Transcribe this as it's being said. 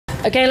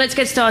Okay, let's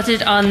get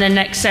started on the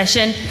next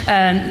session.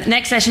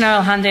 Next session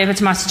I'll hand over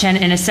to Master Chen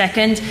in a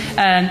second.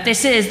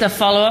 This is the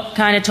follow-up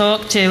kind of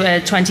talk to a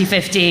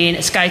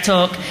 2015 Sky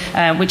Talk,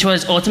 which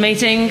was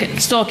automating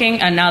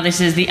stalking, and now this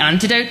is the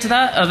antidote to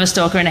that of a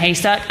stalker in a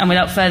haystack. And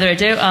without further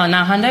ado, I'll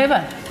now hand over.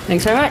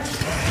 Thanks very much.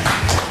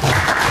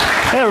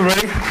 Hey,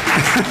 everybody.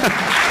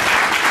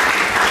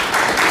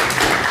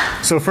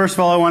 So first of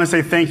all, I want to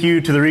say thank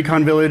you to the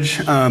Recon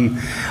Village.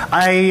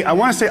 I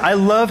want to say I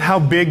love how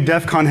big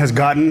DEF CON has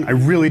gotten. I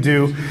really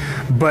do.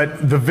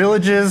 But the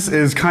villages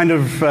is kind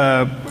of...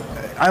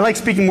 I like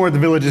speaking more at the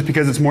villages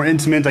because it's more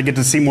intimate. I get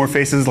to see more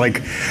faces,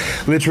 like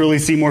literally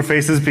see more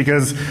faces,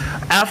 because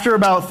after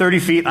about 30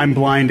 feet, I'm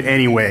blind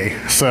anyway.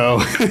 So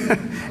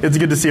it's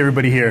good to see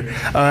everybody here.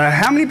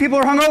 How many people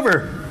are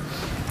hungover?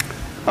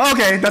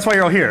 Okay, that's why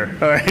you're all here.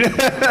 All right,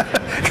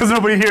 because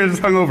nobody here is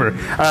hungover.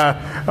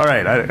 All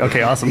right,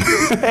 okay, awesome.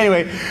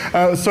 Anyway,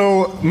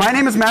 so my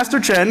name is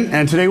Master Chen,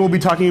 and today we'll be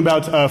talking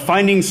about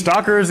finding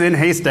stalkers in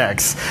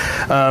haystacks.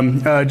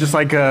 Just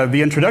like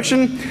the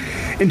introduction,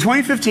 in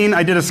 2015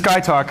 I did a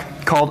Sky Talk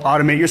called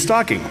Automate Your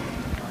Stalking.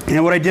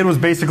 And what I did was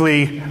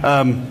basically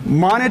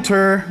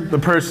monitor the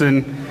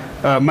person,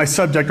 my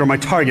subject or my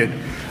target,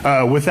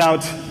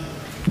 without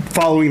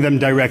following them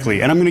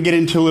directly. And I'm going to get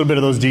into a little bit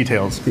of those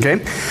details, okay?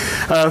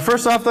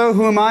 First off though,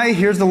 who am I?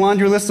 Here's the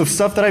laundry list of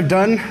stuff that I've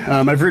done.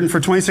 I've written for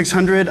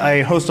 2600.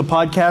 I host a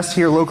podcast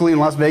here locally in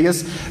Las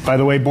Vegas. By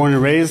the way, born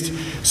and raised.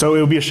 So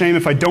it would be a shame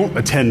if I don't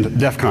attend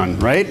DEF CON,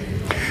 right?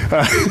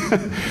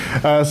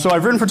 So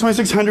I've written for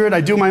 2600.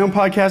 I do my own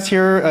podcast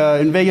here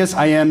in Vegas.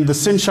 I am the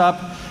Sin Shop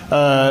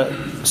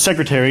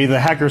secretary, the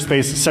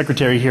hackerspace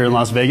secretary here in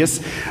Las Vegas.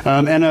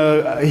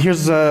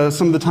 Here's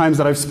some of the times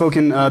that I've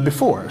spoken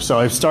before. So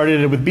I've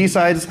started with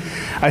B-Sides.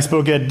 I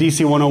spoke at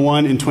DC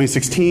 101 in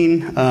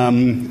 2016.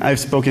 I've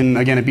spoken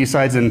again at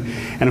B-Sides, and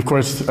of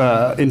course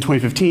in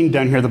 2015,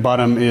 down here at the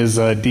bottom is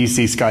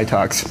DC Sky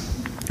Talks.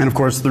 And of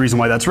course the reason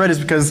why that's red is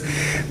because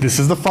this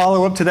is the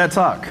follow-up to that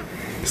talk.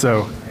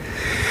 So.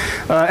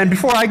 And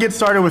before I get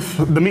started with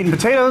the meat and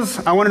potatoes,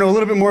 I want to know a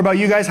little bit more about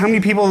you guys. How many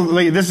people,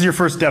 this is your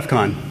first DEF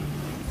CON?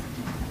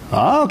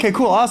 Oh, okay,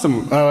 cool,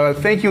 awesome.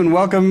 Thank you and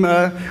welcome,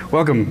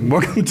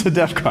 welcome to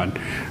DEF CON.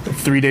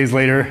 3 days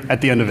later at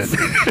the end of it.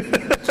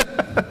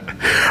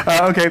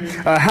 Okay,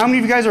 how many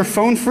of you guys are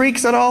phone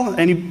freaks at all?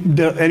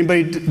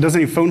 Anybody does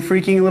any phone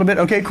freaking a little bit?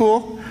 Okay,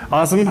 cool.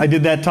 Awesome. I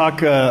did that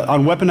talk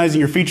on weaponizing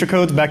your feature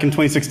codes back in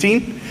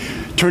 2016,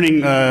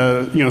 turning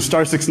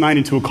 *69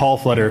 into a call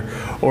flutter,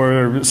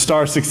 or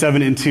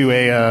 *67 into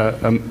a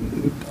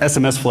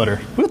SMS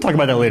flutter. We'll talk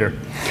about that later.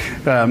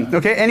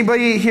 Okay,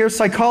 anybody here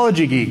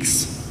psychology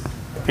geeks?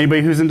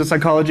 Anybody who's into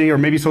psychology or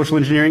maybe social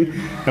engineering?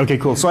 Okay,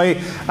 cool. So I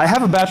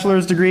have a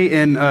bachelor's degree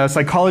in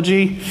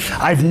psychology.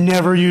 I've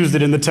never used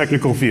it in the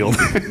technical field.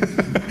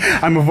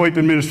 I'm a VoIP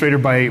administrator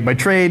by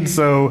trade,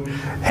 so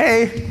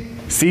hey.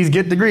 C's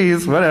get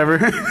degrees, whatever.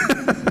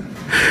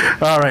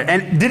 All right,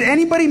 and did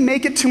anybody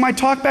make it to my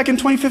talk back in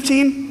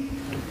 2015?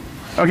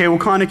 Okay, well,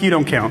 Connick, you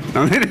don't count.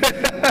 All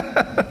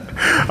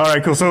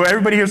right, cool. So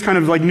everybody here's kind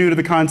of like new to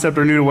the concept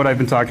or new to what I've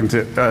been talking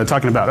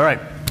about. All right.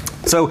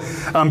 So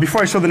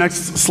before I show the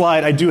next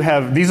slide, I do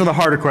have, these are the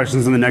harder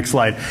questions in the next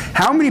slide.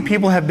 How many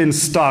people have been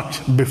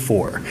stalked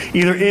before,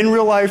 either in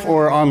real life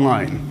or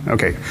online?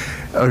 Okay.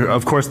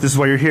 Of course, this is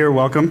why you're here.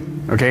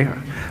 Welcome. Okay.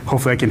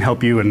 Hopefully I can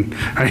help you. And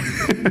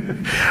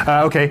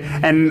okay.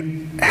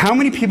 And how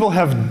many people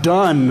have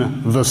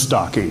done the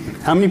stalking?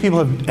 How many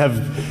people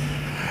have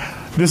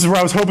this is where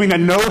I was hoping that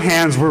no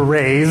hands were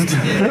raised.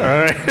 All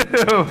right.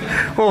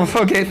 Well,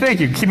 okay, thank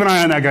you. Keep an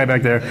eye on that guy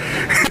back there.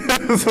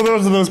 So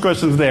those are those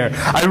questions there.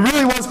 I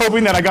really was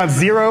hoping that I got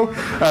 0.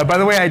 By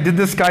the way, I did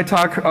this Sky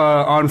Talk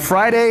on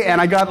Friday, and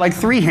I got like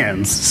 3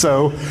 hands.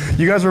 So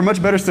you guys are a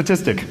much better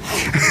statistic.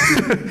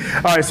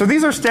 All right, so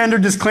these are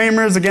standard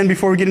disclaimers, again,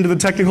 before we get into the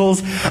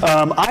technicals.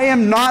 I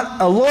am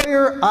not a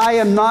lawyer. I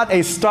am not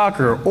a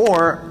stalker,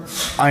 or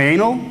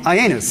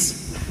IANUS.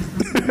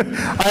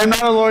 I am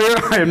not a lawyer.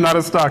 I am not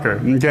a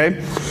stalker,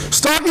 okay?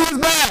 Stalking is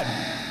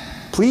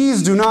bad.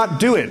 Please do not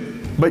do it.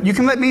 But you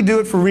can let me do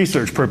it for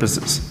research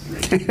purposes.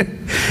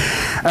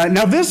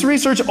 Now this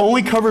research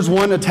only covers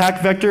one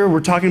attack vector. We're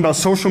talking about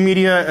social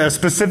media,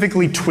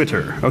 specifically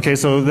Twitter. Okay,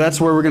 so that's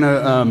where we're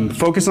going to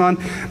focus on.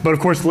 But of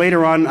course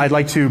later on I'd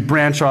like to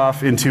branch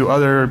off into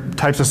other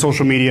types of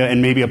social media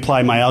and maybe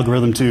apply my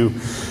algorithm to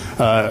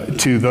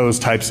those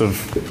types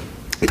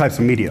of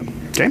media.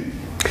 Okay?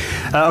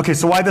 Okay,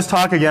 so why this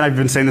talk? Again, I've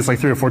been saying this like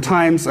 3 or 4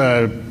 times.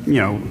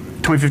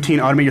 2015,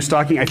 automate your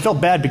stalking. I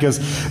felt bad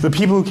because the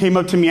people who came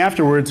up to me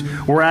afterwards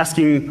were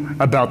asking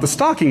about the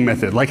stalking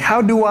method. Like,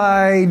 how do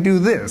I do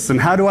this?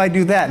 And how do I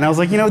do that? And I was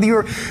like,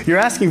 you're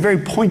asking very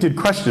pointed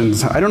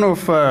questions. I don't know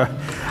if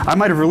I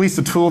might have released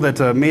a tool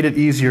that made it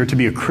easier to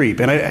be a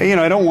creep. And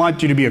I don't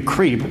want you to be a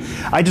creep.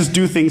 I just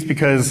do things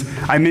because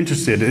I'm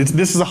interested.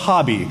 This is a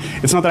hobby.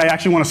 It's not that I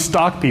actually want to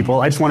stalk people.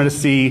 I just wanted to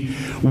see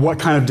what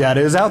kind of data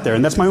is out there.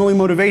 And that's my only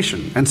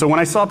motivation. And so when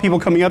I saw people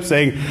coming up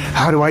saying,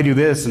 how do I do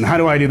this? And how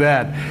do I do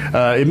that?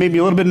 it made me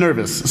a little bit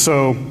nervous.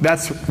 So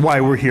that's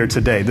why we're here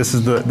today. This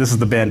is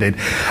the Band-Aid.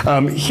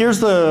 Here's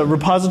the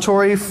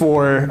repository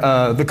for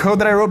the code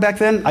that I wrote back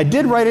then. I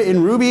did write it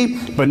in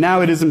Ruby, but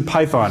now it is in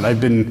Python.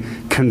 I've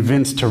been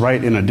convinced to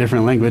write in a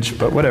different language,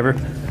 but whatever.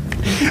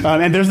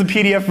 And there's the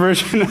PDF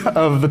version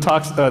of the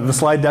talks, the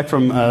slide deck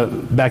from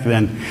back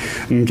then.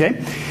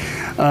 Okay.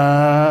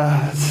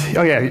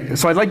 Oh yeah,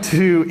 so I'd like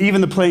to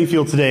even the playing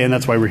field today, and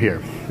that's why we're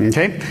here.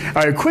 Okay?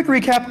 All right, quick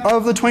recap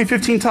of the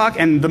 2015 talk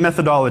and the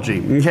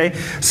methodology. Okay?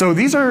 So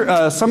these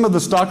are some of the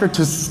Stalker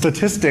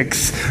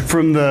statistics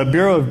from the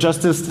Bureau of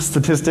Justice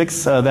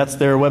Statistics. That's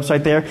their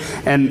website there.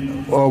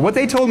 And what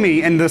they told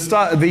me, and the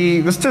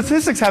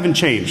statistics haven't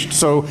changed.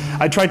 So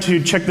I tried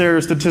to check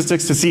their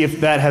statistics to see if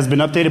that has been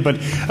updated,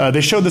 but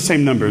they showed the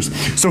same numbers.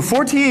 So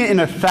 14 in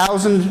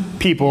 1,000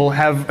 people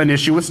have an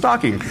issue with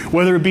stalking,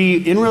 whether it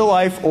be in real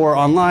life or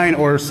online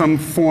or some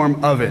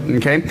form of it.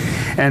 Okay?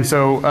 And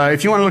so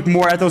if you want to look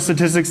more at those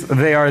statistics,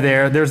 they are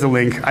there. There's the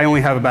link. I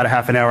only have about a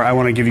half an hour. I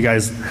want to give you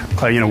guys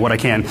what I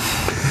can.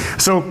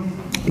 So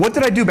what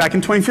did I do back in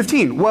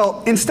 2015?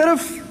 Well, instead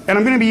of, and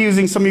I'm going to be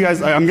using some of you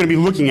guys, I'm going to be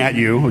looking at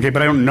you, okay,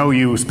 but I don't know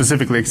you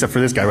specifically except for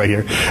this guy right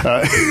here.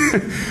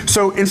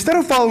 So instead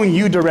of following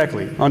you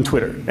directly on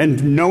Twitter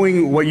and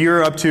knowing what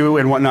you're up to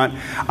and whatnot,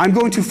 I'm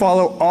going to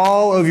follow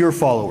all of your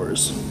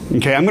followers.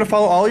 Okay, I'm going to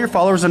follow all your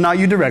followers and not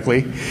you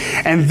directly,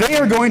 and they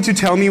are going to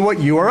tell me what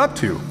you are up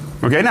to.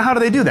 Okay, now how do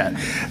they do that?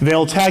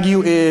 They'll tag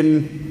you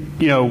in,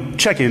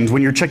 check-ins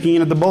when you're checking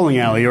in at the bowling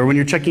alley or when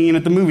you're checking in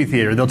at the movie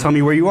theater. They'll tell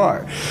me where you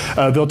are.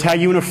 They'll tag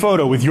you in a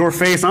photo with your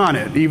face on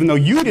it. Even though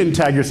you didn't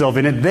tag yourself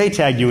in it, they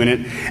tagged you in it,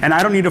 and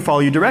I don't need to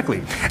follow you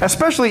directly.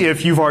 Especially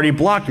if you've already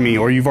blocked me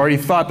or you've already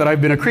thought that I've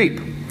been a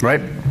creep,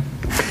 right?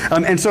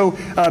 And so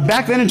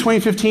back then in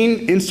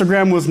 2015,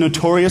 Instagram was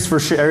notorious for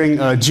sharing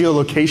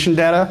geolocation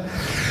data.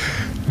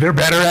 They're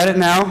better at it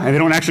now, and they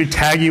don't actually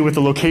tag you with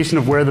the location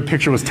of where the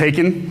picture was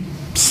taken.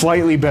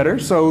 Slightly better,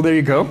 so there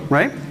you go,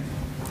 right?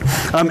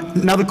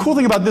 Now the cool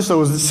thing about this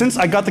though is that since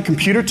I got the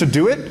computer to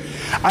do it,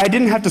 I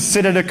didn't have to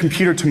sit at a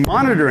computer to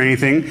monitor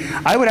anything.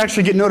 I would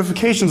actually get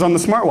notifications on the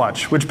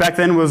smartwatch, which back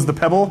then was the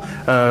Pebble.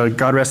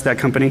 God rest that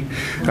company.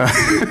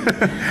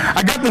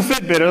 I got the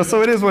Fitbit,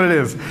 so it is what it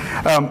is.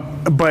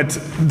 But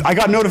I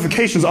got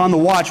notifications on the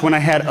watch when I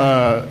had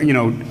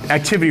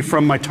activity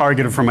from my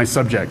target or from my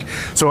subject.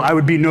 So I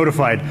would be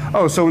notified,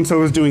 oh,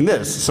 so-and-so is doing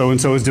this,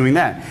 so-and-so is doing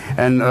that.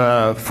 And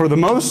for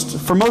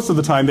most of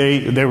the time,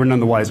 they were none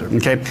the wiser.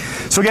 Okay?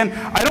 So again,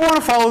 I don't want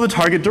to follow the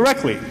target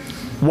directly.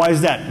 Why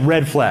is that?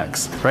 Red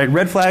flags, right?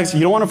 Red flags,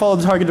 you don't want to follow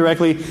the target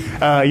directly.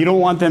 You don't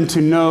want them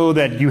to know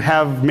that you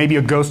have maybe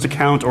a ghost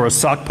account or a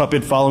sock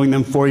puppet following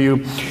them for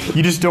you.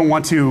 You just don't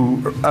want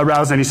to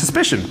arouse any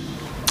suspicion.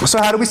 So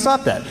how do we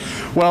stop that?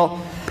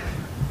 Well,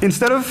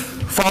 instead of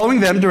following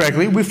them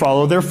directly, we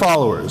follow their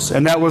followers.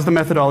 And that was the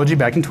methodology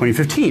back in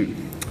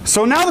 2015.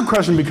 So now the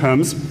question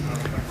becomes,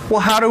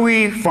 well, how do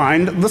we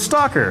find the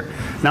stalker?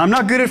 Now, I'm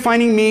not good at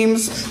finding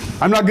memes.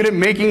 I'm not good at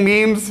making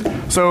memes.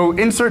 So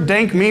insert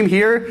dank meme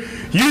here.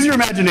 Use your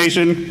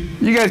imagination.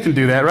 You guys can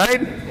do that,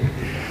 right?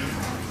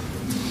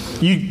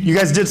 You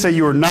guys did say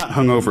you were not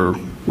hungover,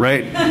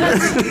 right?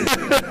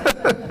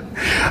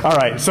 All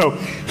right, so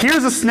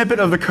here's a snippet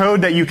of the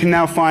code that you can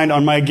now find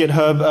on my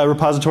GitHub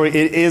repository.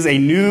 It is a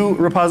new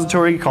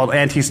repository called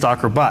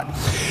Anti-Stalker Bot.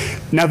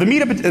 Now the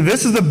meetup,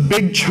 this is the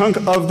big chunk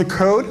of the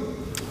code.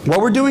 What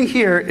we're doing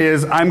here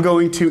is I'm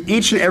going to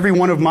each and every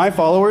one of my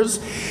followers,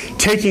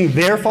 taking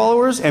their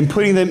followers and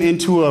putting them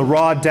into a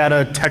raw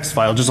data text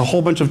file, just a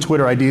whole bunch of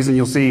Twitter IDs, and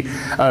you'll see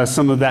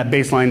some of that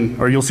baseline,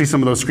 or you'll see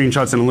some of those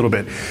screenshots in a little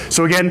bit.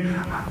 So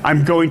again,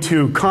 I'm going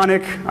to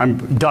Conic, I'm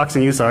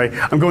doxing you, sorry.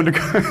 I'm going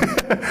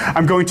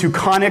to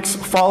Conic's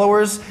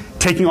followers,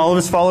 taking all of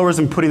his followers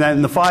and putting that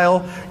in the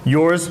file,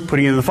 yours,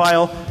 putting it in the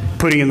file,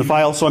 putting in the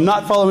file. So I'm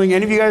not following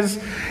any of you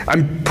guys.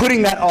 I'm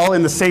putting that all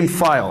in the same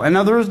file. And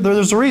now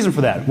there's a reason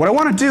for that. What I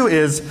want to do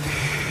is,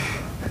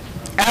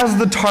 as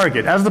the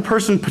target, as the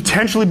person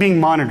potentially being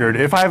monitored,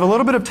 if I have a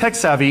little bit of tech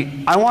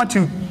savvy, I want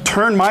to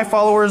turn my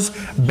followers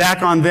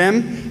back on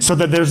them so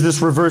that there's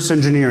this reverse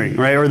engineering,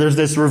 right? Or there's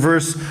this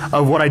reverse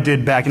of what I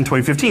did back in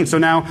 2015. So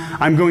now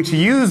I'm going to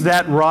use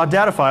that raw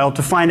data file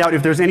to find out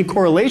if there's any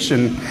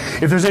correlation,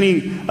 if there's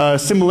any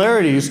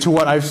similarities to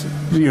what I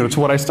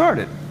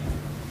started.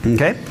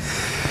 Okay?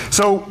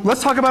 So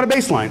let's talk about a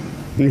baseline.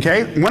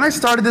 Okay? When I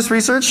started this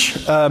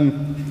research,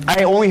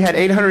 I only had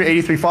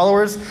 883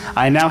 followers.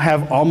 I now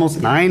have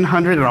almost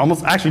 900 and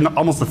almost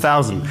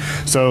 1,000.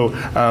 So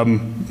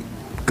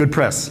good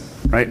press,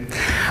 right?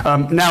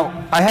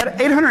 Now, I had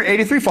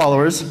 883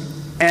 followers.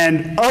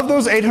 And of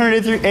those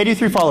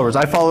 883 followers,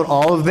 I followed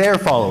all of their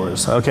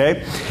followers,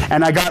 okay?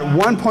 And I got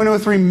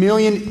 1.03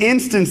 million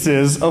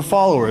instances of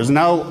followers.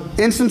 Now,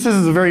 instances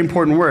is a very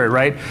important word,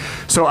 right?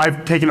 So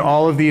I've taken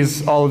all of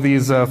these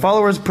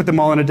followers, put them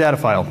all in a data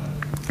file.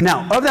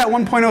 Now, of that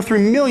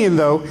 1.03 million,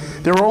 though,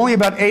 there were only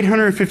about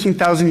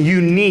 815,000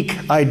 unique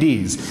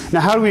IDs. Now,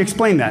 how do we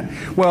explain that?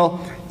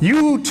 Well,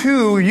 you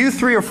 2, you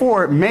 3 or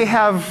 4 may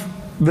have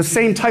the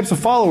same types of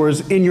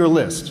followers in your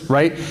list,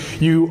 right?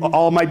 You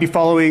all might be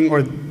following,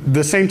 or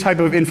the same type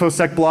of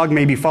InfoSec blog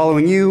may be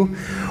following you,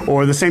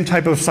 or the same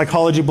type of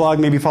psychology blog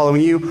may be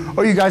following you,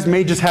 or you guys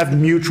may just have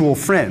mutual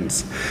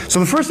friends. So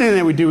the first thing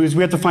that we do is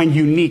we have to find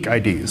unique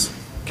IDs.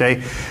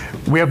 Okay?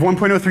 We have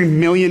 1.03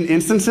 million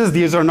instances.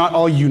 These are not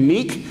all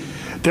unique.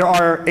 There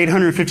are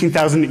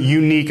 815,000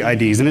 unique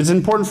IDs, and it's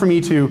important for me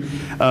to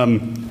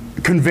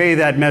convey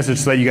that message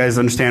so that you guys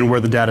understand where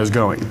the data is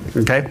going.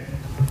 Okay?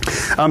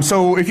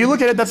 So if you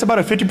look at it, that's about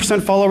a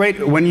 50% follow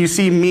rate when you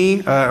see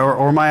me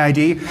or my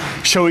ID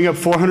showing up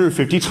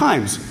 450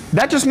 times.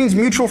 That just means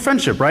mutual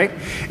friendship, right?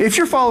 If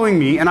you're following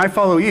me and I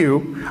follow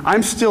you,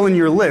 I'm still in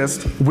your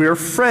list. We're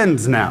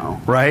friends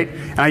now, right?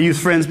 And I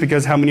use friends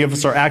because how many of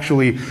us are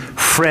actually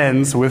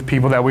friends with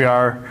people that we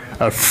are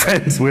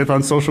friends with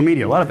on social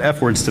media? A lot of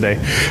F words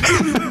today.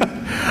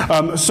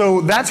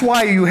 So that's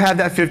why you have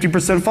that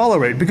 50% follow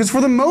rate, because for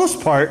the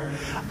most part,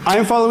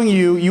 I'm following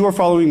you, you are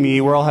following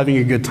me, we're all having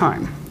a good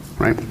time,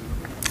 right?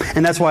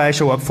 And that's why I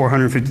show up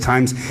 450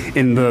 times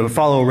in the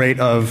follow rate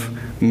of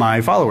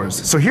my followers.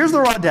 So here's the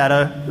raw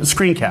data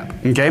screen cap,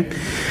 okay?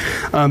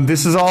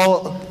 This is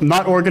all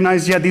not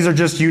organized yet. These are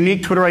just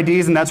unique Twitter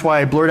IDs, and that's why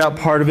I blurred out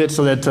part of it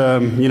so that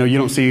you know, you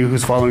don't see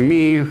who's following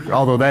me,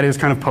 although that is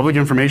kind of public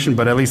information,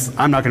 but at least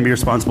I'm not going to be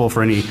responsible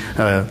for any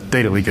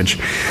data leakage.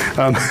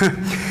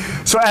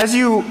 So as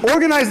you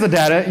organize the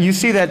data, you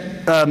see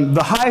that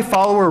the high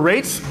follower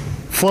rates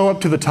flow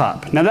up to the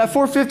top. Now that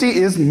 450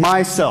 is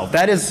myself.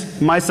 That is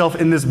myself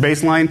in this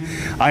baseline.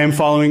 I am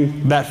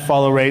following that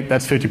follow rate.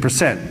 That's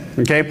 50%.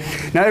 Okay?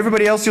 Now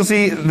everybody else, you'll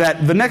see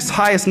that the next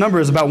highest number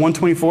is about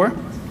 124,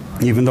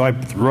 even though I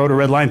wrote a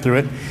red line through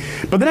it.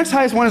 But the next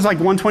highest one is like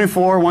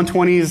 124,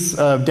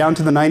 120s, down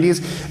to the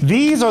 90s.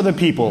 These are the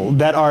people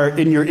that are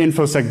in your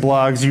InfoSec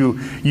blogs.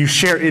 You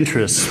share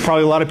interests.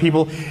 Probably a lot of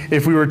people,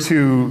 if we were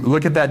to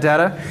look at that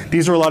data,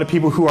 these are a lot of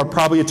people who are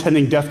probably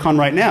attending DEF CON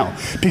right now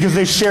because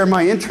they share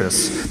my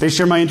interests. They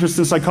share my interest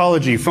in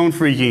psychology, phone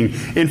phreaking,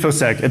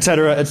 InfoSec, et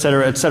cetera, et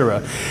cetera, et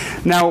cetera.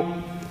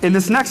 Now, in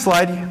this next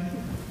slide,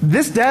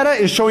 this data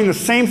is showing the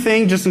same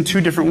thing just in two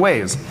different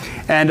ways.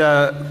 And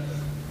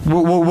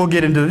we'll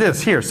get into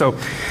this here. So,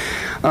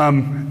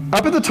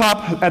 up at the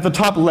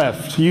top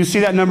left, you see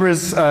that number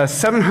is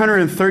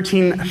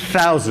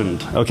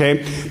 713,000,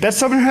 okay? That's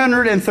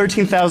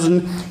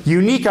 713,000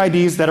 unique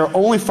IDs that are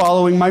only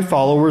following my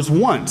followers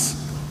once.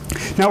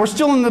 Now we're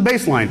still in the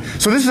baseline,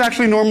 so this is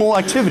actually normal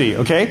activity,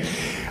 okay?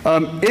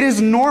 It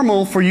is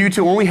normal for you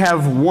to only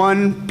have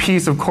one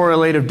piece of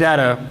correlative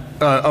data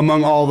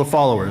among all the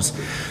followers.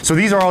 So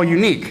these are all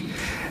unique.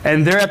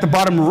 And there at the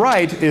bottom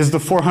right is the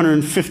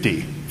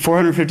 450.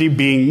 450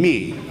 being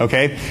me,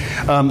 okay?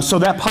 So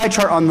that pie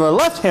chart on the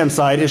left-hand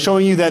side is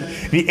showing you that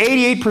the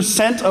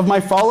 88% of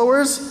my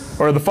followers,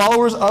 or the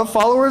followers of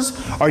followers,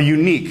 are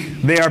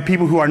unique. They are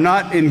people who are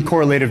not in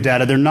correlative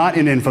data. They're not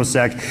in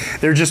InfoSec.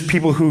 They're just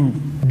people who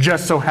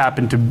just so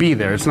happen to be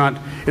there. It's not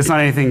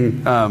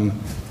anything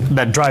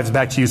that drives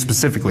back to you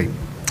specifically.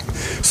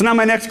 So now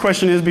my next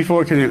question is,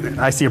 before, because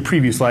I see a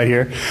preview slide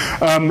here,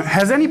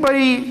 has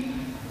anybody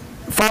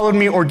followed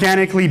me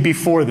organically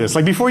before this?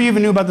 Like before you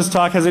even knew about this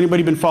talk, has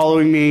anybody been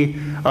following me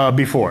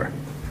before?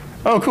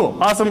 Oh,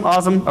 cool. Awesome,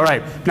 awesome. All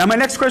right. Now my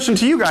next question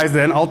to you guys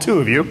then, all two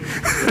of you,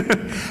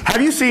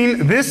 have you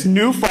seen this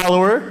new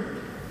follower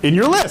in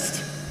your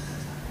list?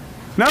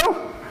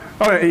 No?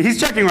 Oh, he's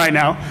checking right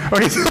now.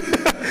 Okay.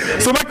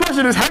 So my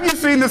question is, have you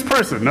seen this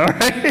person? All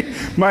right.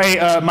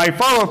 My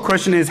follow-up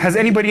question is, has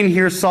anybody in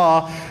here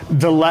saw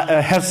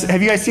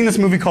have you guys seen this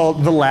movie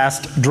called The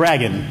Last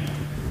Dragon?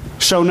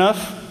 Show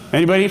enough?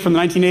 Anybody from the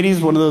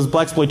 1980s? One of those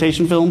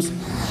blaxploitation films?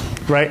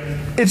 Right?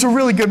 It's a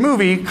really good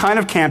movie, kind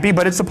of campy,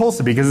 but it's supposed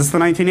to be because it's the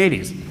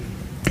 1980s.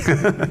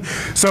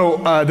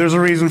 So there's a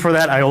reason for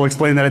that. I will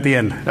explain that at the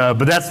end.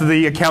 But that's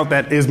the account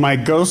that is my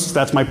ghost.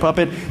 That's my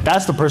puppet.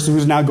 That's the person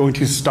who's now going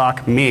to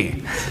stalk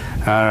me.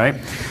 All right?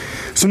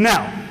 So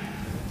now,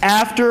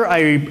 after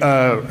I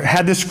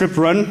had this script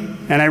run,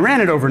 and I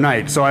ran it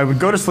overnight, so I would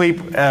go to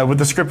sleep with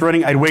the script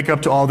running, I'd wake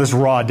up to all this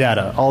raw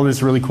data, all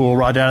this really cool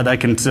raw data that I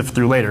can sift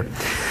through later.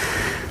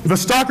 The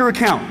Stalker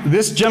account,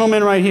 this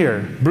gentleman right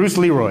here, Bruce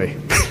Leroy.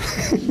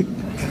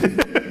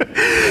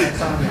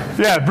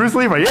 Yeah, Bruce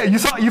Leroy. Yeah, you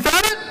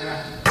found it?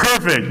 Yeah.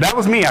 Perfect. That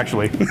was me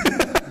actually.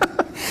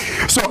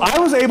 So I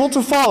was able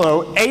to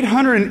follow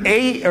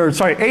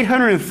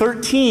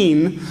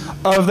 813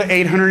 of the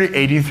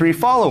 883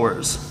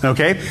 followers.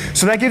 Okay,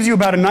 so that gives you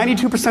about a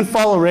 92%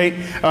 follow rate.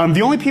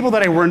 The only people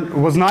that I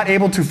was not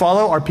able to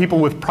follow are people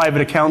with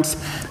private accounts,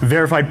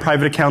 verified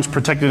private accounts,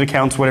 protected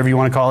accounts, whatever you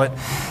want to call it.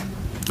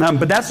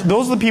 But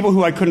those are the people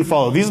who I couldn't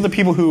follow. These are the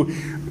people who,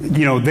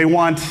 you know, they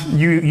want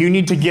you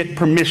need to get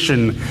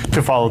permission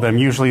to follow them.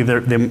 Usually, I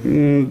don't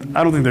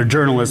think they're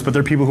journalists, but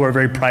they're people who are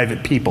very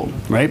private people,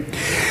 right?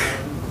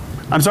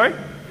 I'm sorry?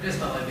 Just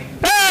not letting me.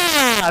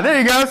 Ah,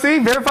 there you go. See,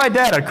 verified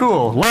data.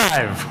 Cool.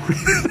 Live.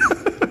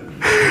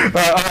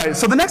 All right.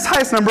 So the next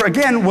highest number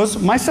again was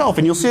myself,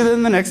 and you'll see that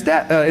in the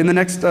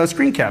next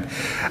screen cap.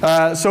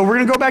 So we're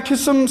going to go back to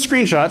some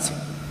screenshots.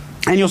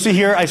 And you'll see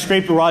here I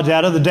scraped raw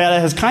data. The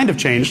data has kind of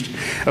changed,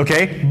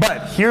 okay?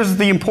 But here's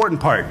the important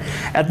part.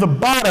 At the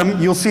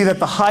bottom, you'll see that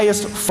the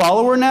highest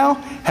follower now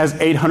has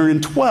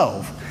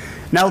 812.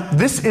 Now,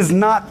 this is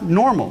not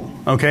normal,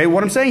 okay?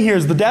 What I'm saying here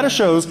is the data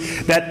shows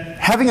that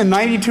having a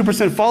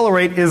 92% follow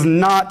rate is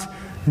not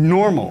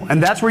normal.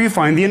 And that's where you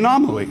find the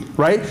anomaly,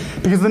 right?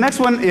 Because the next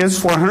one is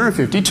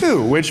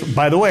 452, which,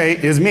 by the way,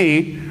 is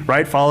me,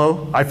 right?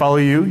 I follow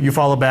you, you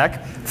follow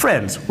back.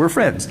 Friends, we're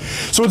friends.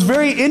 So it's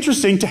very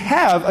interesting to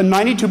have a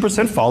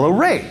 92% follow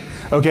rate.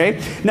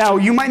 Okay? Now,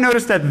 you might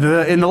notice that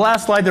in the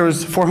last slide there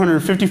was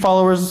 450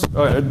 followers,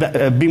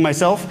 being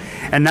myself,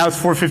 and now it's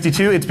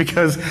 452. It's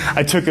because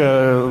I took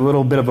a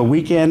little bit of a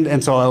weekend,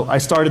 and so I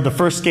started the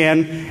first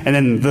scan, and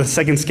then the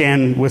second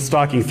scan with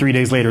stalking 3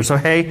 days later. So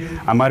hey,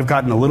 I might have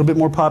gotten a little bit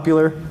more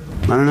popular.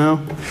 I don't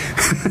know.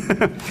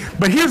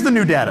 But here's the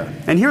new data,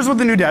 and here's what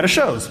the new data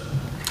shows.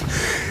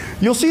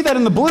 You'll see that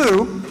in the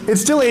blue,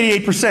 it's still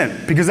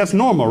 88%, because that's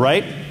normal,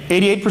 right?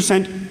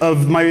 88%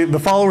 of the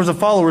followers of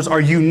followers are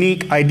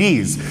unique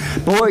IDs.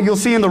 But what you'll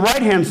see in the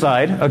right-hand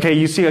side, okay,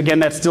 you see again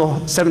that's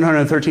still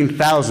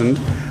 713,000,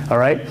 all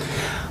right?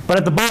 But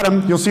at the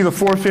bottom, you'll see the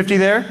 450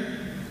 there,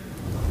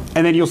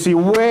 and then you'll see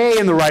way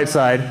in the right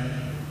side,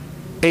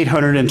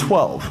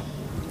 812.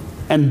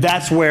 And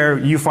that's where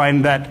you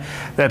find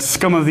that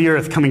scum of the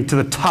earth coming to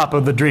the top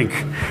of the drink.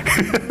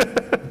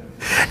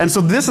 And so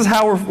this is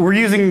how we're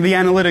using the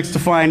analytics to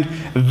find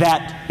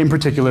that in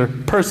particular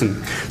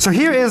person. So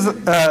here is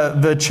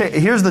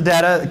here's the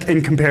data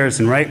in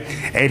comparison, right?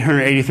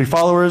 883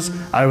 followers.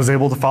 I was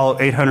able to follow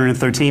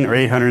 813 or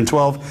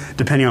 812,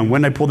 depending on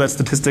when I pulled that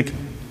statistic.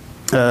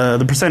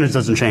 The percentage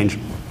doesn't change.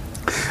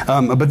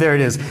 But there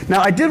it is.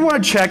 Now, I did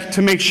want to check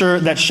to make sure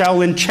that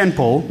Shaolin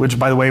chenb0x, which,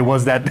 by the way,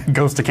 was that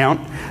ghost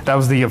account. That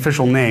was the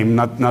official name,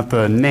 not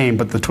the name,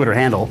 but the Twitter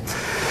handle.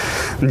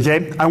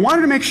 Okay? I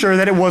wanted to make sure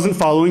that it wasn't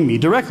following me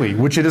directly,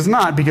 which it is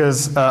not,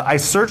 because I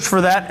searched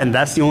for that, and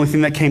that's the only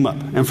thing that came up.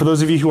 And for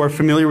those of you who are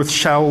familiar with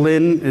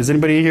Shaolin, is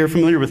anybody here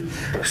familiar with,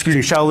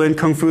 Shaolin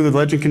Kung Fu, the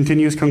legend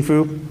continues Kung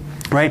Fu?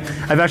 Right?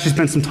 I've actually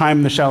spent some time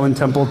in the Shaolin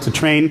Temple to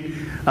train.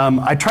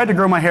 I tried to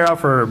grow my hair out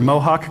for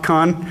Mohawk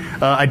Con.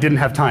 I didn't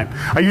have time.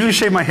 I usually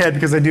shave my head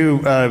because I do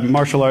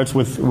martial arts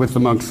with the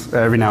monks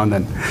every now and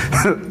then.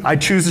 I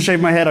choose to shave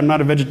my head. I'm not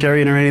a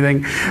vegetarian or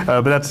anything,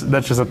 but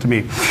that's just up to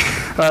me.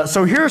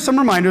 So here are some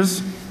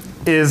reminders.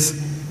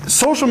 Is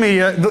social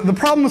media, the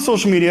problem with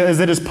social media is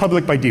that it's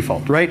public by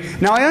default, right?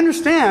 Now, I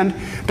understand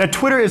that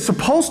Twitter is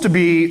supposed to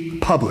be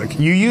public.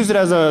 You use it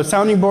as a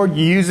sounding board.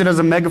 You use it as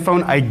a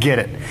megaphone. I get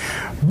it.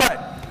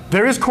 But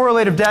there is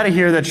correlative data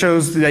here that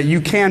shows that you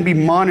can be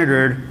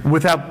monitored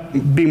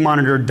without being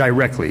monitored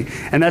directly.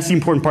 And that's the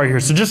important part here.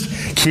 So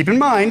just keep in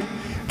mind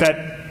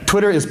that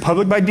Twitter is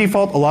public by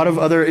default. A lot of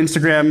other a lot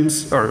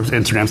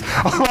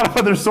of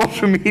other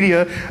social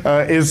media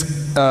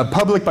is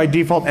public by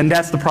default, and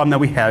that's the problem that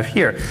we have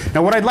here.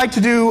 Now, what I'd like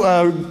to do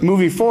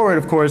moving forward,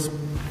 of course,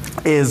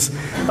 is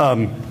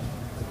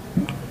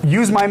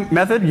use my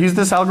method, use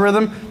this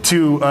algorithm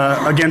to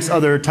against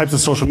other types of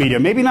social media.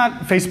 Maybe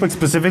not Facebook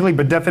specifically,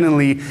 but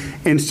definitely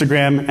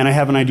Instagram. And I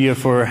have an idea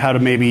for how to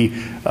maybe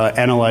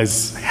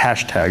analyze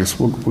hashtags.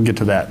 We'll get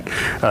to that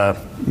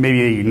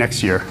maybe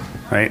next year,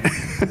 right?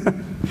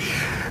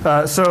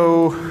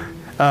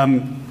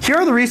 Here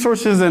are the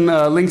resources and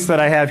links that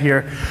I have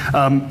here.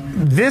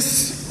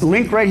 This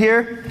link right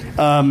here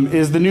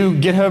is the new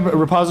GitHub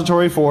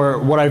repository for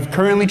what I've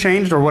currently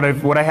changed, or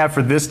what I have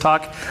for this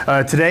talk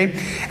today.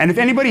 And if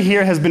anybody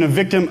here has been a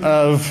victim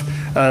of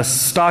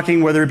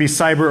stalking, whether it be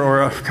cyber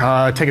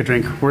or take a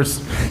drink, where's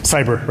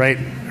cyber, right?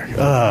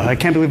 I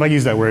can't believe I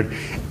used that word.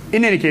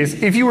 In any case,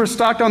 if you were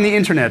stalked on the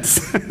internets,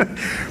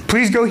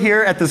 please go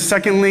here at the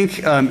second link.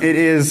 It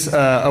is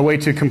a way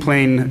to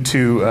complain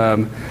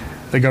to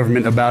the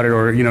government about it,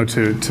 or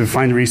to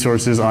find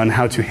resources on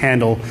how to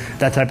handle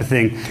that type of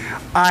thing.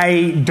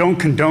 I don't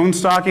condone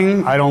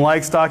stalking. I don't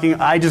like stalking.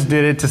 I just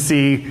did it to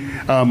see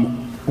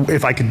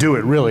if I could do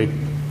it, really.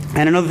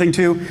 And another thing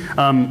too,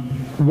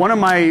 one of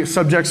my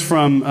subjects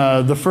from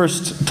the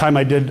first time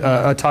I did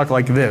a talk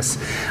like this,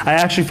 I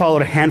actually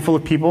followed a handful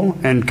of people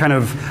and kind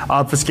of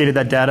obfuscated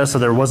that data so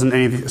there wasn't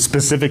any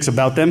specifics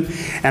about them.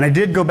 And I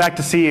did go back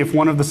to see if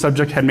one of the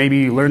subject had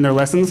maybe learned their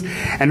lessons.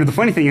 And the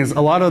funny thing is,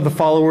 a lot of the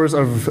followers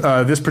of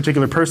this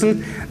particular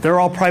person, they're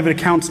all private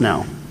accounts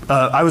now.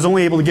 I was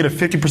only able to get a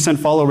 50%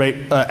 follow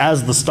rate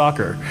as the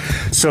stalker.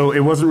 So it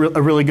wasn't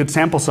a really good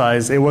sample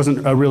size. It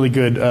wasn't a really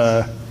good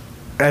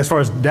as far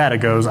as data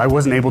goes. I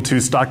wasn't able to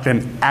stalk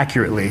them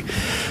accurately.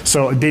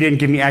 So they didn't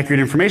give me accurate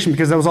information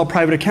because that was all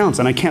private accounts,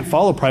 and I can't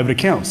follow private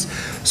accounts.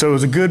 So it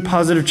was a good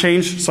positive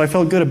change, so I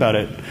felt good about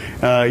it.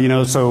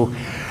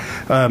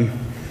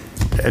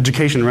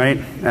 Education, right?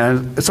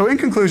 So in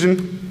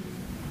conclusion,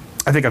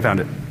 I think I found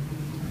it.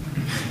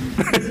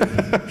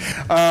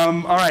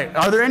 All right,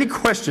 are there any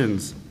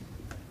questions?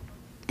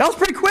 That was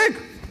pretty quick.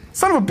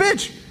 Son of a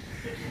bitch.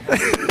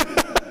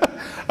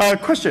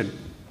 Question?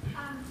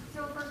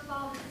 So first of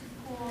all, this is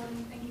cool,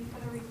 and thank you for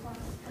the resource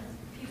for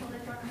people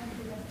that don't know how to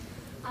do this.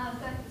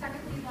 But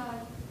secondly, the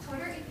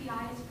Twitter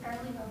API is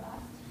fairly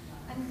robust.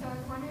 And so I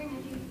was wondering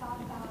if you thought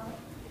about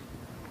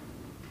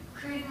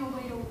creating a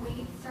way to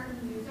weight certain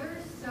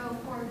users. So,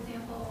 for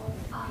example,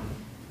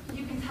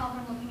 you can tell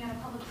from looking at a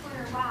public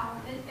Twitter, wow,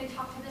 they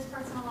talk to this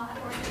person a lot,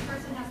 or this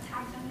person has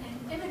tagged them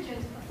in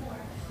images before,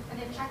 or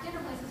they've checked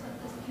interfaces with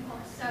this people.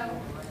 So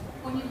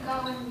when you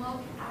go and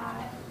look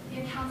at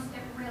the accounts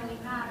that really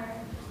matter,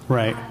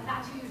 right.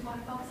 That's who you'd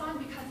want to focus on,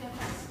 because if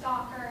a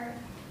stalker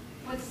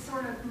was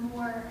sort of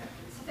more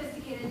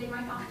sophisticated, they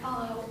might not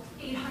follow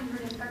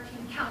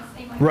 813 accounts.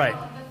 They might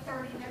follow the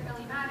 30 that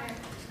really matter,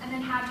 and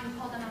then have you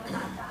pull them out of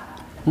that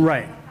data.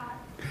 Right.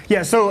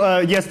 Yeah, so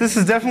yes, this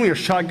is definitely a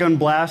shotgun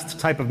blast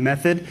type of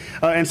method.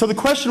 And so the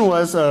question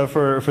was,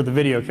 for the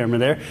video camera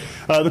there,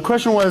 the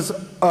question was,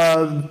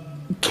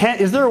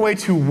 is there a way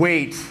to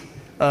weight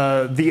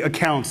the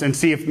accounts and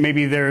see if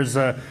maybe there's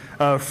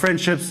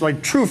friendships,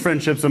 like true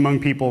friendships among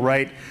people,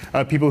 right?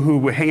 People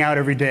who hang out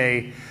every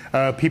day,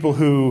 people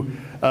who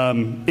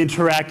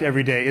interact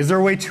every day. Is there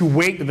a way to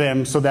weight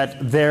them so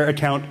that their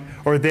account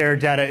or their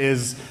data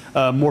is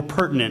more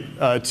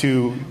pertinent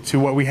to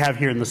what we have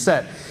here in the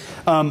set?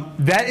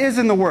 That is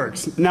in the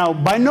works. Now,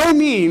 by no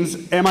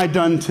means am I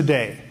done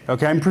today.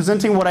 Okay, I'm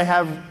presenting what I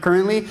have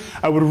currently.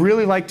 I would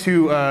really like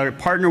to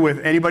partner with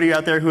anybody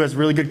out there who has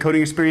really good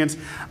coding experience.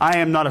 I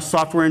am not a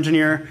software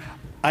engineer.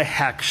 I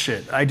hack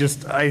shit. I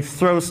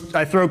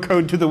throw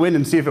code to the wind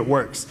and see if it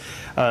works.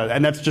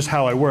 And that's just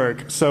how I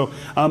work. So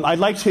I'd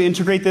like to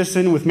integrate this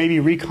in with maybe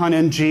Recon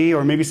NG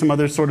or maybe some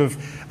other sort of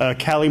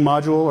Kali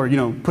module, or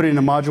put it in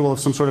a module of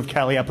some sort of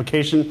Kali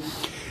application.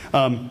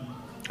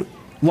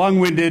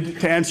 Long-winded,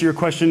 to answer your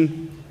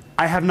question,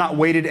 I have not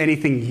weighted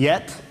anything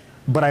yet,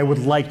 but I would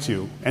like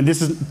to. And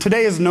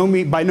today is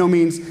by no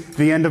means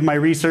the end of my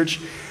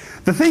research.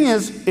 The thing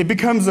is, it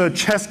becomes a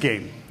chess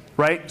game,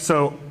 right?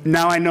 So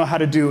now I know how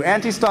to do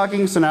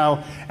anti-stalking, so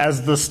now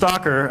as the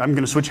stalker, I'm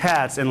going to switch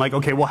hats and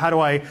okay, well, how do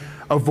I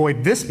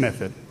avoid this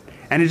method?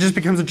 And it just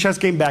becomes a chess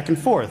game back and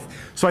forth.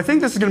 So I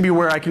think this is going to be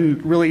where I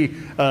can really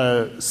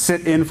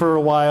sit in for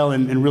a while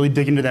and really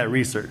dig into that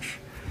research.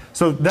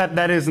 So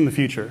that is in the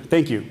future.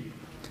 Thank you.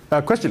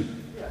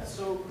 Question? Yeah,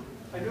 so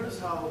I noticed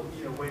how,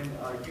 when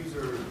a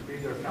user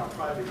made their account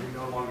private,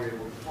 you're no longer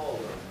able to follow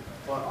them.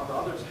 But on the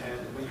other hand,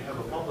 when you have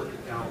a public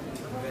account,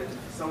 then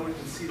someone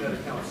can see that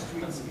account's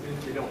tweets even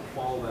if they don't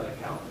follow that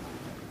account.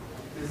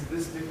 Does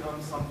this become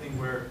something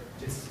where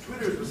it's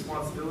Twitter's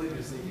responsibility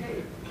to say,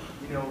 hey,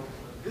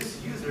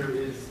 this user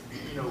is,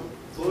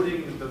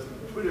 floating the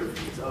Twitter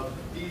feeds of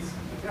these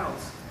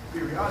accounts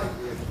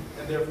periodically,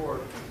 and therefore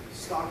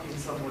stalking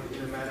someone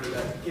in a manner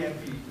that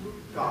can't be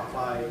got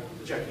by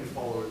checking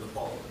followers and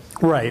followers.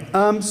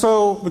 Right.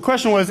 So the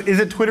question was, is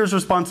it Twitter's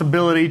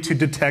responsibility to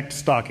detect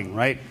stalking,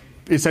 right?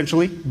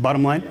 Essentially,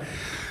 bottom line.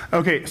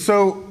 Okay,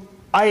 so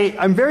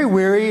I'm very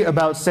wary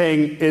about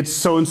saying it's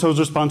so-and-so's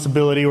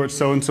responsibility or it's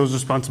so-and-so's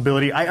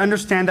responsibility. I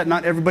understand that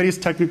not everybody's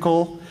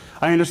technical.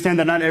 I understand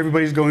that not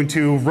everybody's going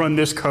to run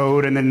this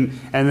code and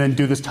then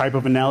do this type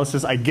of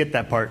analysis. I get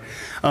that part.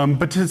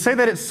 But to say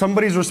that it's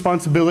somebody's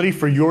responsibility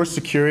for your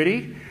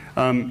security,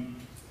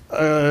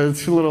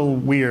 it's a little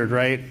weird,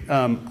 right?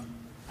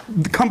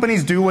 The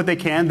companies do what they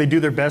can. They do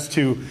their best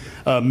to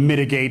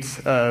mitigate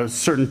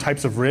certain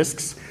types of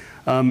risks.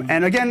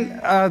 And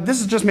again, this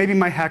is just maybe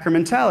my hacker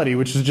mentality,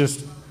 which is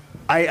just,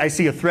 I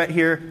see a threat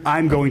here,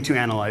 I'm going to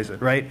analyze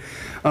it, right?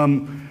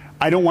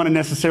 I don't want to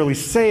necessarily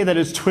say that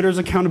it's Twitter's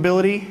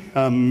accountability.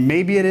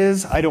 Maybe it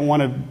is. I don't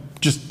want to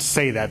just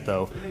say that,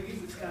 though. I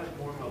think it's kind of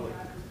more about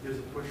there's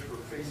a push for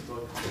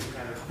Facebook to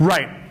kind of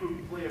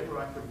play a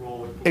proactive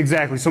role.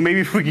 Exactly. So maybe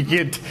if we could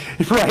get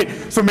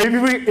So maybe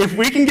if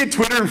we can get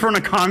Twitter in front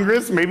of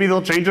Congress, maybe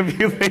they'll change a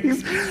few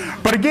things.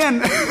 But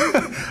again,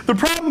 the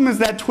problem is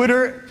that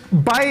Twitter,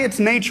 by its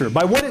nature,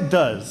 by what it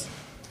does,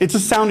 it's a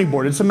sounding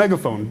board. It's a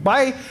megaphone.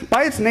 By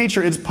its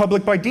nature, it's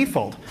public by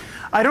default.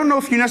 I don't know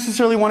if you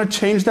necessarily want to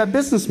change that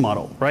business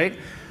model, right?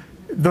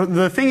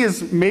 The thing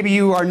is, maybe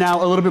you are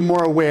now a little bit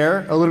more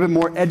aware, a little bit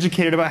more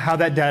educated about how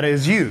that data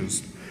is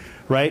used,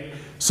 right?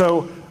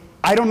 So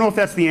I don't know if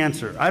that's the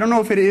answer. I don't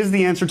know if it is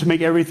the answer to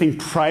make everything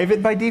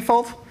private by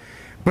default,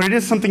 but it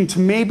is something to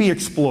maybe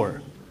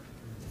explore.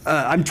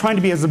 I'm trying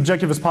to be as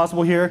objective as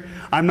possible here.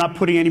 I'm not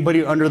putting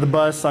anybody under the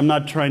bus. I'm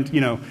not trying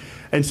to,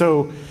 and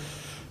so,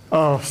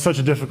 oh, such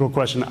a difficult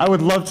question. I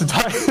would love to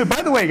talk.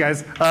 By the way,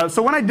 guys,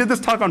 so when I did this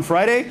talk on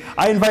Friday,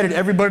 I invited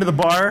everybody to the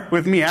bar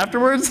with me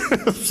afterwards.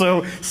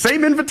 So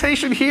same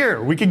invitation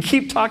here. We can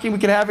keep talking. We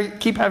can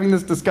keep having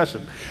this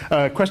discussion.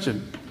 Question?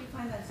 Do you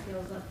find that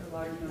scales up for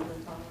large number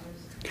of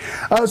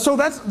followers? So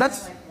that's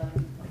Close to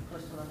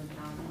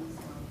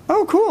 11,000.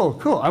 oh,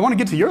 cool. I want to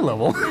get to your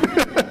level. Not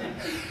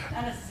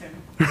necessarily.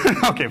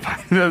 Okay,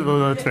 fine.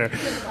 That's fair.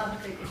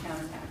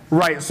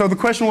 Right, so the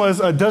question was,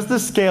 does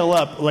this scale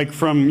up, like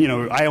from,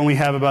 I only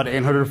have about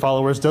 800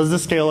 followers, does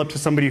this scale up to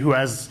somebody who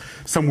has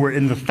somewhere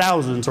in the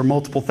thousands or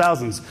multiple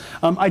thousands?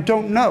 I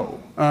don't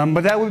know,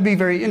 but that would be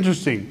very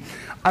interesting.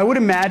 I would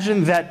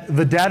imagine that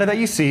the data that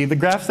you see, the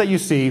graphs that you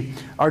see,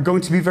 are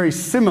going to be very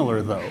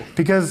similar though,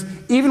 because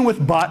even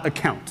with bot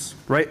accounts,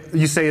 right,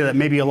 you say that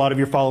maybe a lot of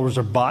your followers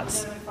are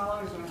bots. Yeah, my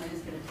followers are, I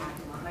just get attacked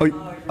a lot.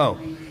 Oh.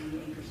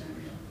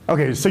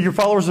 Okay, so your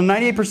followers are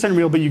 98%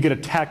 real, but you get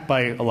attacked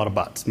by a lot of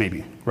bots,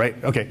 maybe, right?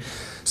 Okay.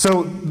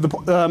 So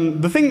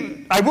the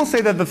thing, I will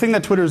say that the thing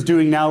that Twitter is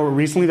doing now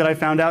recently that I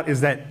found out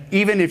is that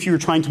even if you're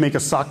trying to make a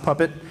sock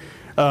puppet,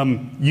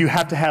 you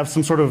have to have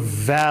some sort of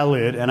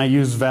valid, and I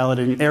use valid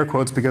in air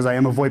quotes because I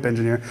am a VoIP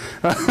engineer,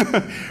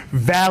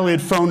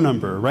 valid phone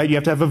number, right? You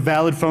have to have a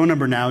valid phone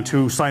number now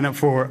to sign up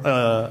for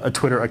a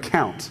Twitter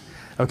account.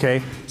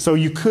 Okay, so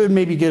you could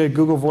maybe get a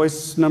Google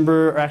Voice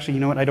number, or actually, you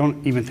know what, I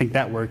don't even think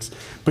that works.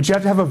 But you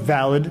have to have a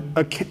valid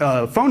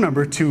phone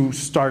number to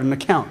start an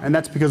account. And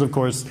that's because, of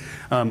course,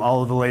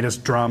 all of the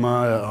latest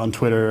drama on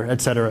Twitter,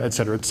 et cetera, et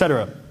cetera, et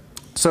cetera.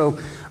 So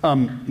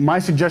my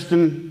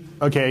suggestion,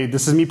 okay,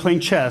 this is me playing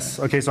chess,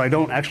 okay, so I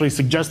don't actually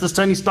suggest this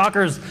to any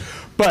stalkers,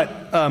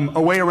 but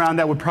a way around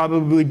that would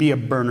probably be a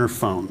burner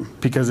phone,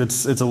 because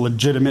it's a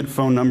legitimate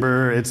phone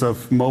number, it's a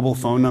mobile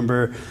phone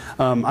number.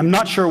 I'm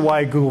not sure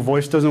why Google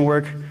Voice doesn't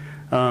work,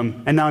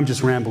 and now I'm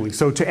just rambling.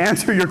 So to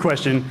answer your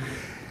question,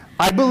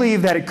 I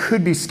believe that it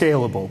could be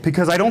scalable,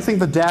 because I don't think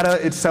the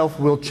data itself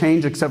will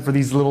change except for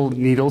these little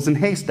needles and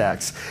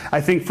haystacks.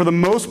 I think for the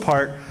most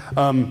part,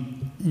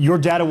 your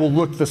data will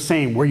look the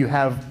same, where you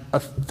have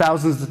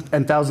thousands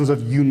and thousands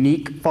of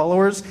unique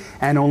followers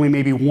and only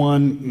maybe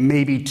one,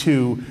 maybe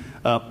two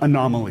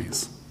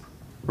anomalies.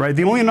 Right?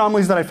 The only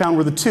anomalies that I found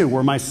were the two,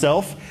 were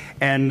myself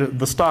and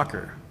the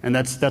stalker. And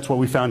that's what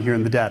we found here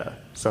in the data.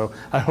 So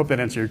I hope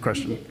that answered your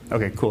question.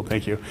 Okay, cool,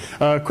 thank you.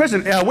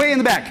 Question, way in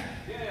the back.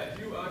 Yeah,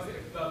 do you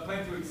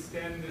plan to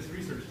extend this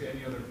research to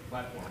any other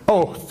platform?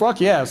 Oh,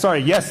 fuck yeah, sorry,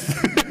 yes.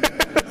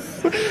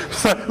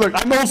 Look,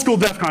 I'm old school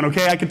DEF CON,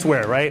 okay? I can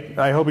swear, right?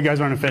 I hope you guys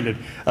aren't offended,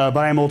 but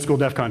I am old school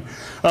DEF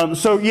CON.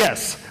 So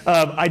yes,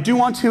 I do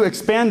want to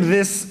expand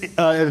this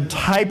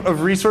type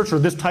of research or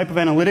this type of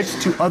analytics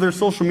to other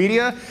social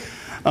media,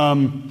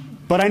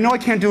 but I know I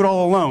can't do it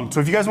all alone.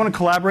 So if you guys want to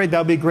collaborate, that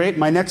would be great.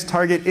 My next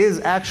target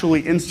is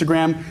actually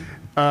Instagram.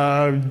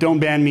 Don't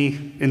ban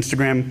me,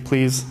 Instagram,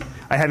 please.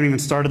 I haven't even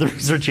started the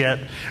research yet.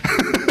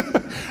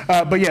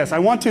 But yes, I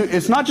want to,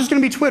 it's not just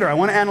going to be Twitter. I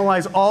want to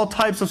analyze all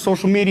types of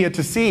social media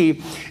to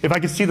see if I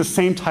can see the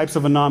same types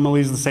of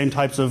anomalies, the same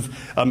types of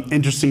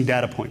interesting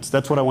data points.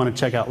 That's what I want to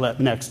check out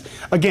next.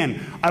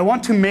 Again, I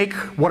want to make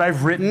what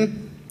I've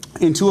written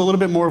into a little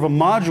bit more of a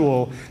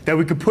module that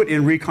we could put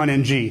in Recon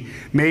NG.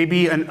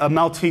 Maybe a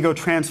Maltego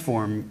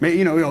transform,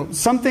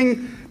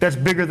 something that's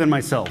bigger than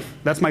myself.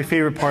 That's my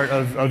favorite part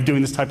of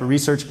doing this type of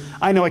research.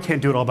 I know I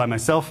can't do it all by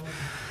myself.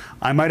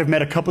 I might have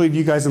met a couple of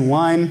you guys in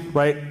line,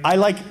 right? I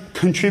like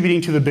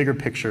contributing to the bigger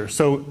picture.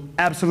 So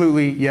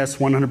absolutely, yes,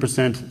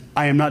 100%.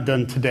 I am not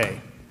done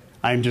today.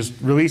 I am just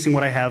releasing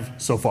what I have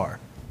so far,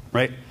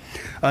 right?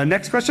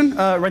 Next question,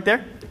 right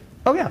there.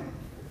 Oh, yeah.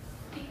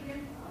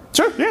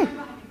 Sure, yeah.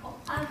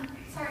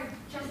 Sorry,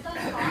 just a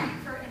thought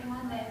for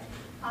anyone that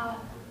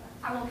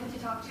I will get to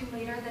talk to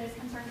later that is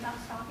concerned about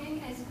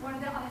stalking is one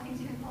of the other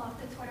things you can pull off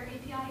the Twitter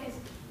API is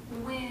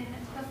when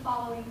the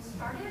following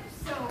started.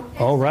 So if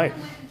someone went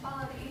and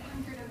followed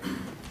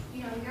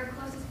 800 of your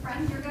closest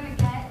friends, you're going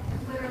to get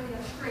literally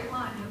a straight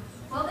line.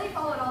 Well, they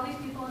followed all these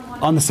people in one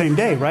on the same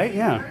day, right?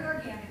 Yeah. Very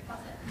organic,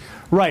 that's it.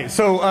 Right.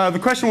 So the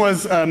question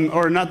was,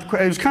 or not?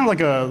 It was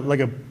kind of like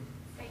a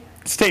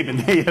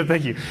statement. Yeah,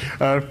 thank you.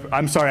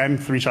 I'm sorry, I'm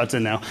 3 shots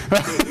in now.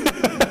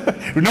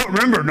 No,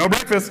 remember, no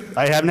breakfast.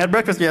 I haven't had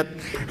breakfast yet.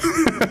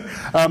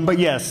 But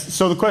yes,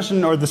 so the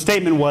question or the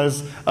statement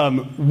was,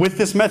 with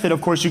this method,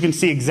 of course, you can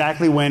see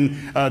exactly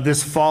when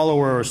this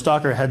follower or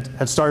stalker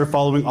had started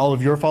following all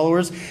of your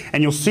followers,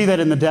 and you'll see that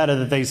in the data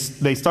that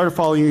they started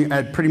following you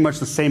at pretty much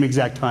the same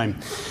exact time.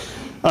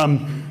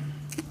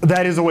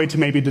 That is a way to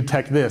maybe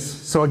detect this.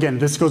 So again,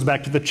 this goes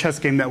back to the chess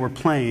game that we're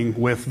playing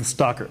with the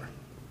stalker,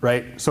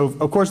 right? So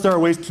of course there are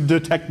ways to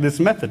detect this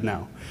method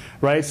now,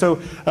 right?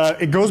 So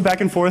it goes back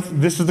and forth.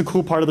 This is the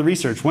cool part of the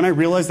research. When I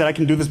realized that I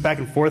can do this back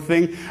and forth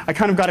thing, I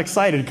kind of got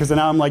excited because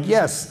now I'm like,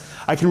 yes,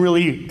 I can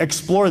really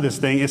explore this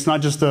thing. It's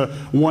not just a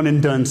one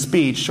and done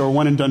speech or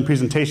one and done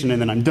presentation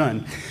and then I'm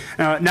done.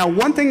 Now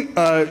one thing,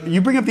 you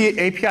bring up the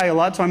API a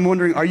lot, so I'm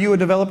wondering, are you a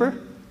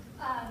developer?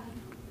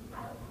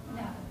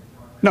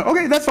 No,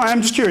 okay, that's fine.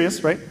 I'm just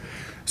curious, right?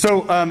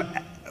 So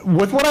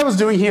with what I was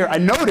doing here, I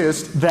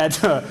noticed that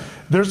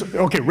there's,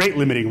 okay, rate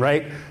limiting,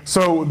 right?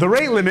 So the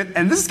rate limit,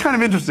 and this is kind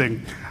of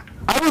interesting,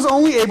 I was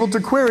only able to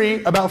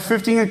query about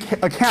 15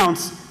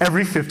 accounts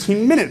every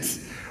 15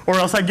 minutes, or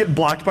else I'd get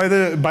blocked by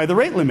the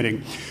rate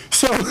limiting.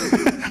 So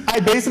I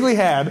basically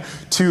had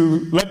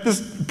to let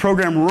this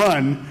program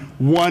run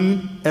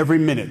one every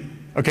minute.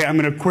 Okay, I'm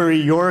going to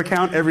query your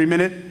account every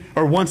minute,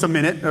 or once a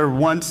minute, or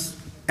once,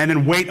 and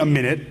then wait a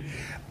minute.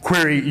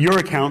 Query your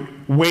account,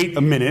 wait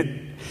a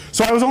minute.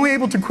 So I was only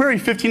able to query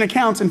 15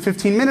 accounts in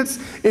 15 minutes.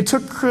 It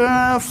took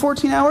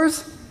 14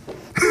 hours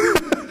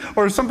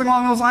or something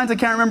along those lines. I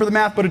can't remember the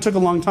math, but it took a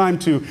long time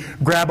to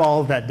grab all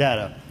of that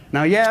data.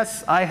 Now,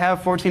 yes, I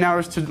have 14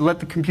 hours to let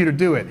the computer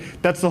do it.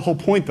 That's the whole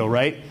point, though,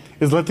 right?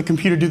 Is let the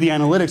computer do the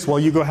analytics while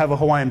you go have a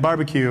Hawaiian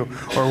barbecue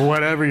or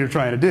whatever you're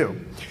trying to do.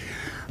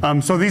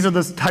 So these are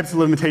the types of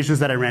limitations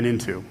that I ran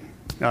into.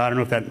 I don't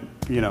know if that,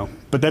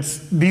 but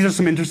these are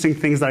some interesting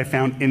things that I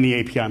found in the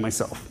API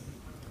myself.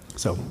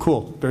 So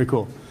cool, very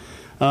cool.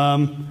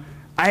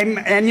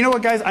 And you know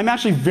what, guys? I'm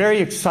actually very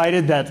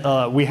excited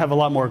that we have a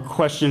lot more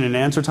question and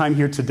answer time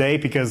here today,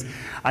 because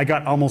I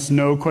got almost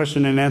no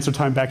question and answer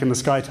time back in the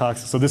Sky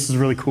Talks, so this is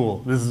really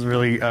cool. This is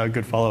really a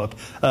good follow-up.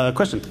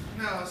 Question?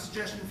 No, a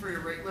suggestion for your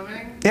rate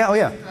limiting. Yeah, oh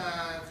yeah.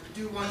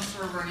 Do one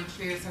server on each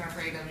data center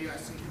for AWS,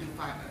 so you can do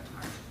 5 at a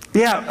time.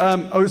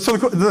 Yeah, so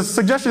the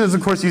suggestion is,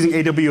 of course, using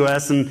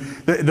AWS, and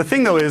the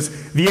thing, though,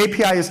 is the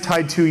API is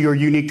tied to your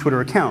unique Twitter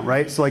account,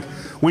 right? So like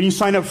when you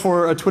sign up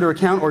for a Twitter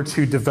account or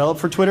to develop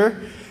for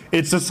Twitter,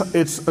 it's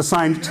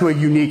assigned to a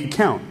unique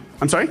account.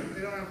 I'm sorry?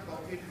 They don't have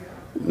bulk API?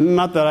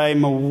 Not that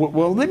I'm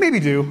well, they maybe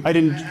do. I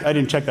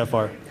didn't check that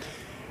far.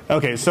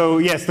 Okay, so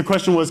yes, the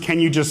question was, can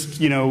you just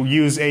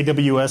use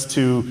AWS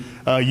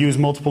to use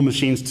multiple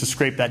machines to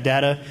scrape that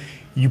data?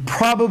 You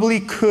probably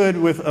could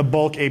with a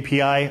bulk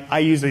API. I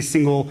use a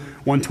single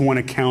one-to-one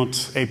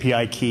account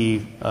API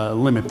key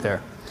limit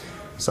there.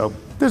 So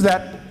there's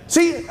that.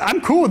 See,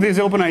 I'm cool with these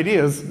open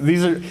ideas.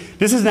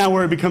 This is now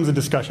where it becomes a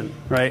discussion,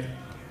 right?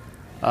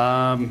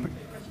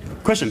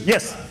 Question?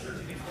 Yes? For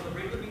the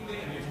rate limiting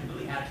thing, if you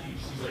really had to, you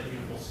just use like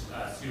beautiful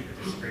soup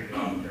and just scrape it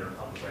off their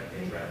public web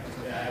page, right?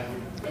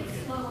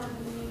 It's slower than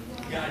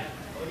the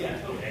Yeah,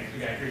 totally.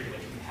 Actually, I agree with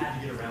it. You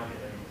had to get around it.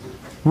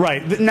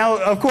 Right. Now,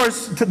 of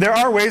course, there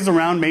are ways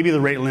around maybe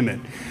the rate limit.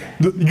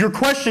 Your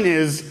question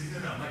is... No,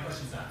 my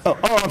question's not.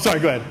 Oh, I'm sorry.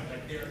 Go ahead.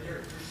 Like,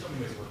 there's so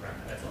many ways to work around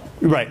it, that's all.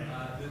 Right.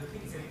 The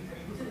thing is, have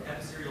you looked at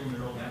adversarial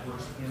neural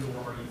networks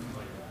and/or are you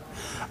familiar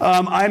with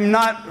that? I'm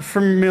not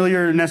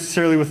familiar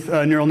necessarily with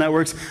neural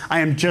networks.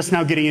 I am just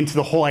now getting into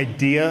the whole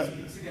idea. So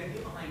the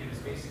idea behind it is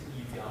basically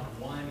you've got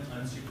one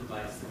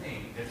unsupervised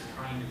thing that's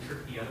trying to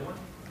trick the other one,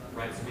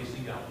 right? So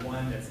basically you've got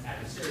one that's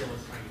adversarial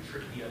that's trying to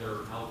trick the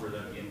other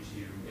algorithm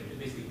into,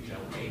 basically,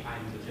 hey,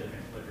 I'm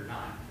legitimate, but you're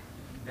not.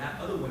 That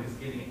other one is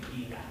giving it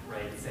feedback,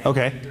 right? It's saying,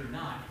 Okay. if you're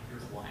not,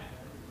 here's why.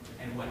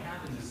 And what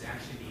happens is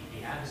actually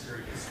the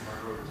adversary gets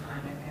smarter over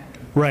time and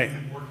Right.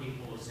 more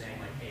capable of saying,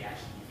 like, hey,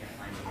 actually, you can't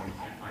find it, you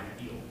can't find a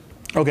deal.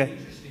 Okay.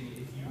 It's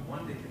interesting if you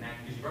wanted to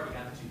connect, because you've already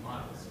got the two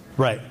models.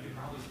 Right. You could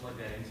probably plug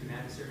that into an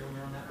adversarial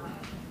neural network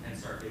and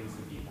start getting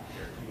some feedback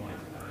there if you wanted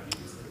to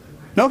use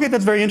it. Okay,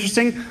 that's very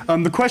interesting.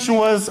 The question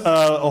was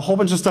a whole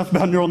bunch of stuff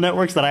about neural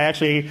networks that I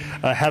actually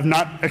have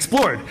not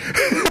explored.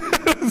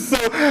 So,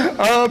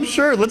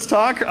 sure, let's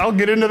talk. I'll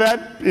get into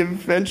that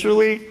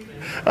eventually.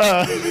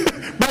 By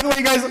the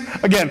way, guys,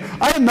 again,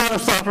 I am not a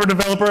software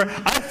developer.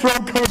 I throw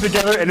code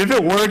together, and if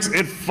it works,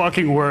 it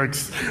fucking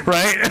works,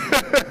 right?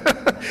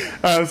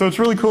 So it's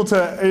really cool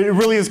it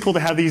really is cool to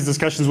have these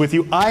discussions with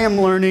you. I am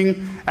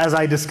learning as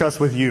I discuss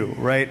with you,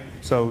 right?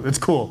 So it's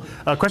cool.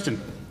 Question?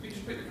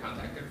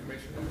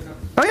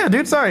 Oh yeah,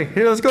 dude, sorry.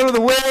 Here, let's go to the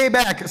way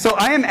back. So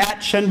I am at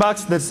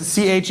chenb0x, that's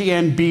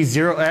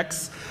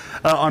chenb0x,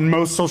 on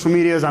most social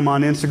medias. I'm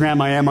on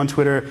Instagram, I am on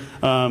Twitter.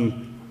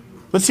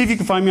 Let's see if you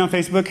can find me on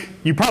Facebook.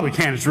 You probably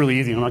can, it's really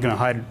easy. I'm not gonna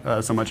hide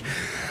so much.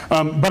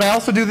 But I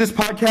also do this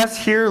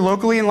podcast here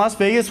locally in Las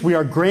Vegas. We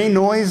are Grey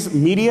Noise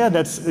Media,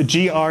 that's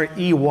GREYNOI.se.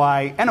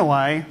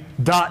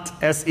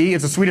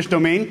 It's a Swedish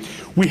domain.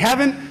 We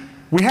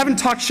haven't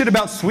talked shit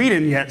about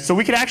Sweden yet, so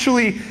we could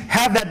actually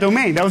have that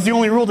domain. That was the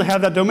only rule to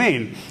have that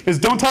domain, is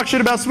don't talk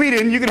shit about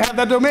Sweden, you could have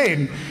that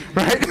domain,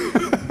 right?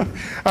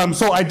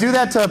 So I do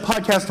that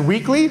podcast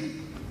weekly,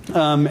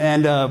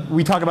 and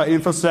we talk about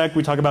InfoSec,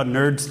 we talk about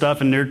nerd stuff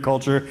and nerd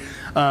culture.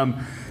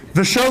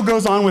 The show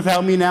goes on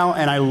without me now,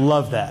 and I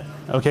love that.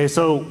 Okay,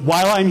 so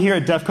while I'm here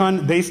at DEF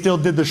CON, they still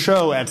did the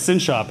show at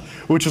SynShop,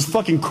 which is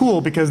fucking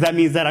cool because that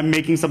means that I'm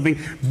making something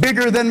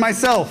bigger than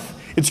myself.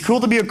 It's cool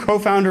to be a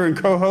co-founder and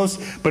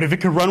co-host, but if it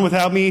could run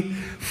without me,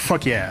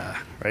 fuck yeah,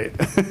 right?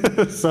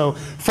 So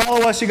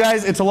follow us, you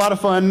guys. It's a lot of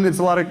fun. It's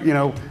a lot of,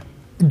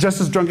 just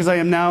as drunk as I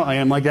am now. I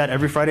am like that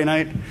every Friday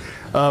night.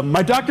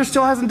 My doctor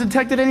still hasn't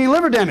detected any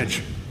liver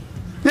damage.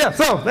 Yeah,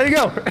 so there you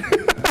go.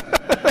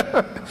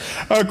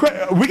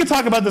 We could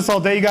talk about this all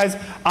day, you guys.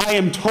 I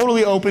am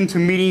totally open to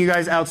meeting you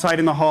guys outside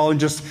in the hall and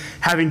just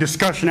having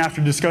discussion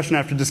after discussion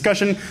after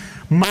discussion.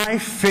 My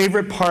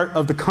favorite part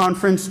of the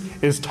conference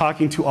is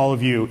talking to all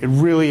of you. It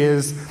really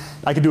is.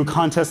 I could do a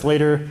contest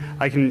later.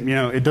 I can,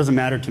 it doesn't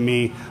matter to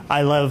me.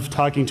 I love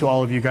talking to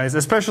all of you guys,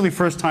 especially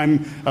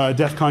first-time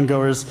DEF CON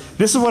goers.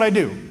 This is what I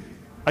do.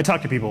 I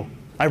talk to people.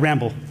 I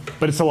ramble,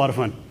 but it's a lot of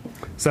fun.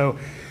 So,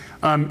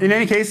 in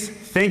any case,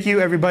 thank you,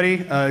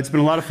 everybody. It's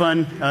been a lot of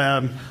fun.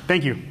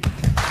 Thank you.